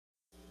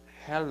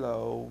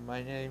Hello,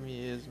 my name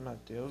is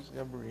Mateus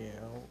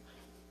Gabriel,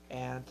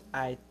 and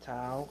I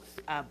talk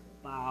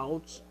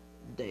about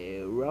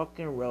the rock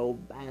and roll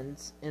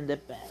bands in the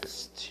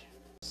past.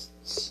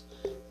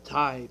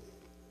 Type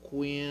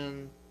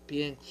Queen,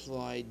 Pink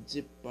Floyd,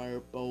 Deep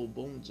Purple,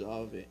 Bon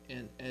Jovi,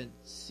 and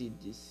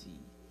AC/DC,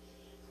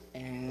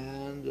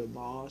 and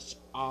most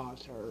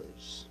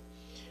others.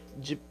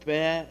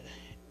 Japan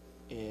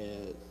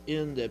is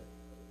in the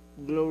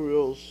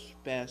glorious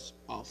past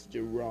of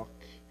the rock,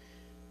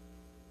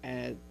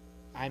 and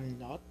I'm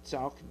not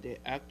talking the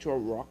actual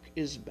rock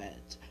is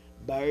bad,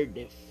 but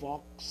the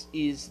fox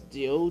is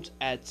dealt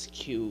at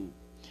skill.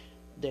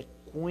 The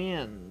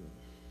Queen,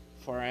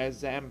 for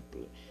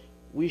example,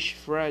 which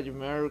Freddie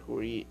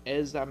Mercury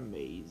is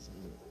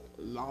amazing,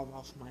 love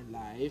of my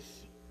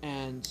life,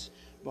 and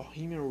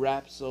Bohemian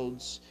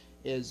Rhapsody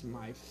is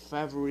my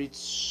favorite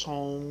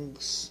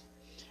songs.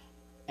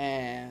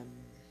 And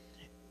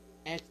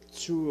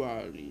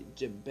actually,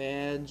 the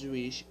band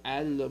which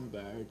Ed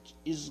Lambert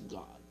is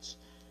God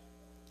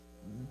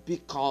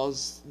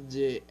because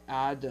the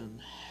Adam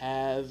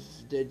have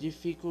the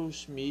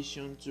difficult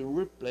mission to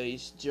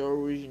replace the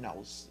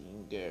original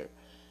singer.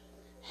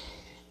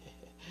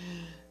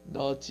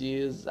 Not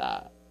is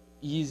a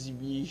easy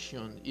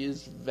mission,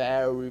 is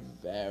very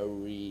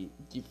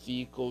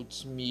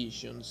difficult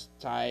missions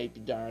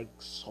type Dark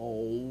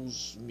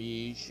Souls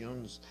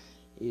missions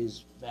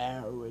is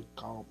very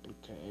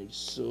complicated,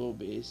 so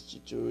best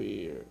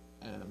to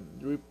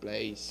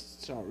replace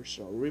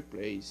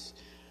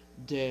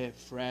the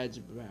Fred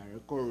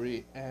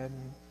Mercury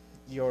and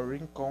your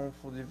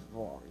incomplete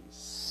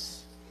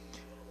voice.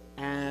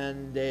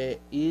 And the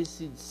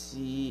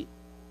ECC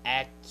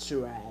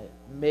actual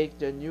make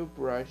the new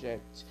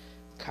project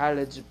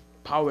called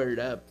Powered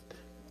Up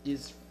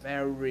is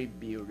very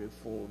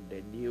beautiful.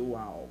 The new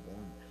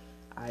album,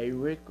 I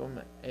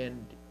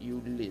recommend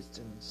you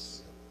listen.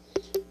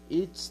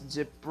 It's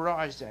the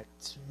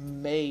project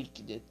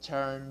make the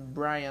turn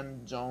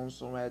Brian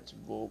Johnson at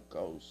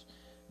vocals.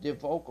 The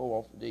vocal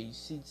of the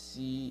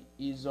CC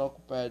is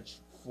occupied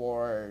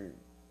for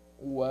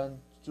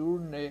one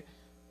tourney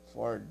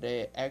for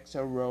the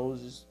extra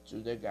roses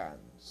to the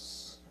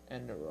Guns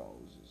and the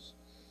Roses.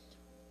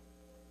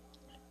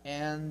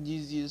 And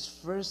this is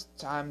first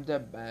time the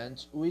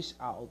band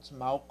without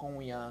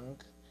Malcolm Young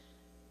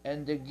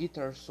and the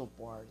guitar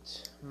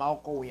support.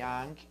 Malcolm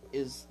Young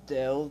is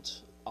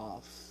dealt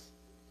off,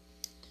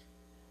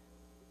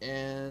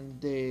 and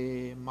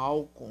the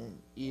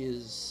Malcolm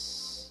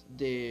is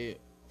the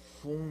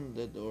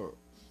founder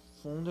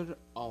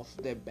of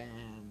the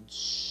band.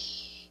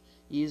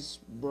 His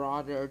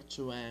brother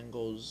to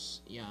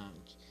Angus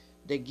Young,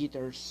 the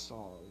guitar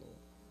solo.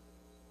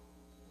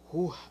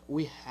 Who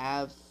we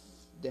have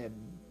the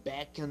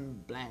Back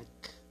in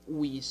Black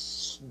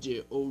with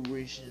the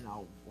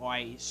original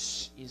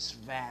voice is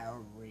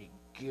very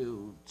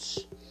good.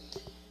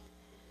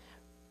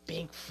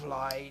 Pink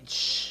Floyd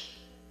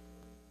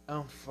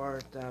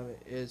unfortunately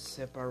is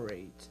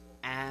separate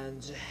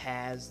and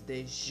has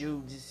the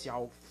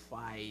judicial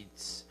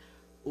fights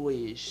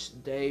with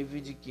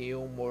David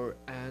Gilmour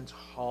and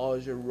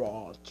Roger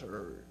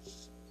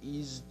Waters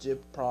is the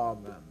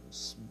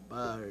problems,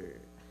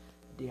 but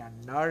the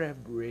Another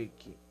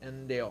Brick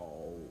in the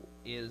Wall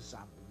is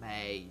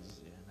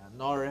amazing.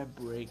 Another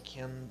Brick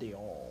in the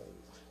Wall,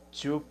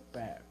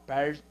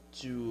 part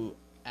 2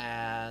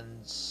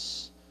 and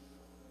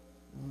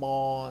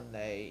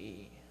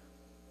Money.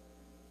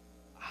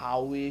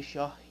 How we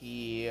shall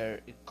hear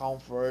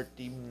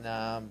comforting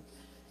them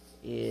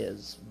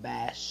is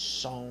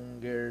best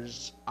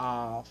songers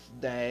of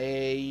the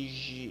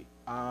age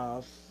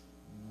of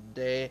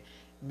the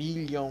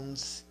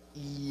millions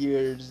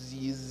years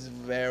is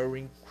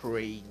very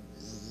crazy.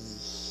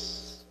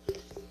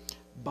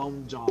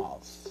 Bon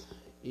Jovi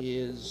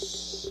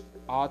is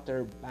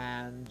other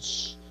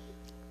bands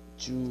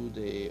to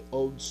the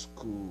old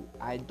school.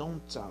 I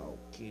don't talk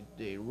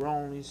the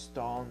Rolling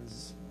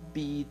Stones,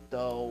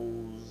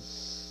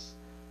 Beatles,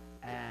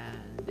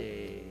 and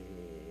the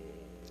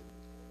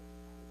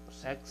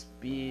Sex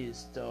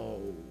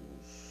Pistols,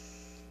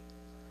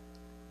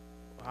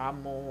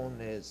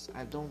 Ramones.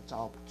 I don't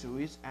talk to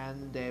it,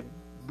 and the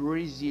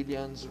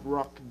Brazilian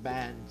rock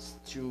bands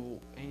to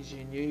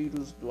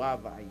Engenheiros do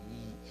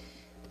Havaí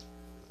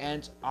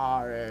and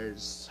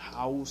others,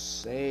 Raul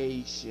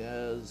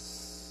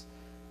Seixas,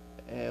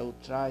 o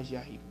Traje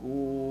a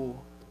Rigor.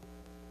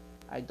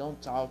 I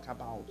don't talk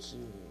about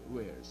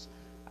words.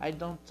 I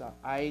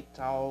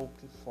talk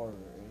for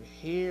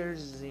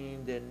here's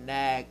in the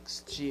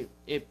next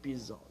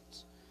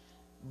episode.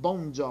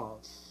 Bon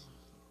Jovi.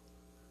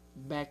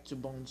 Back to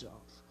Bon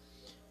Jovi.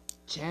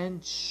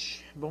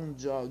 Change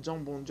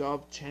John Bon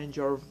Jovi, change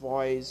your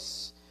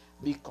voice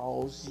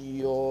because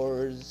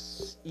your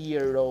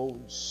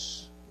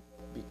ears.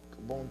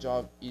 Bon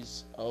Jovi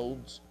is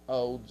old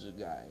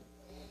guy.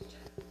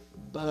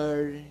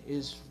 But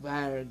is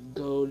very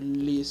good.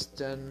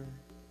 Listen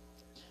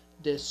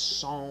the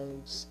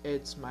songs.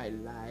 It's my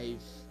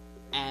life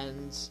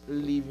and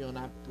living on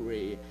a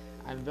prayer.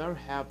 I'm very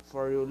happy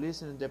for you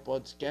listening to the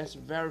podcast.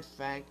 Very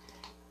thank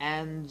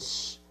and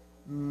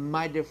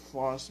may the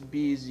force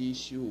be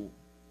with you.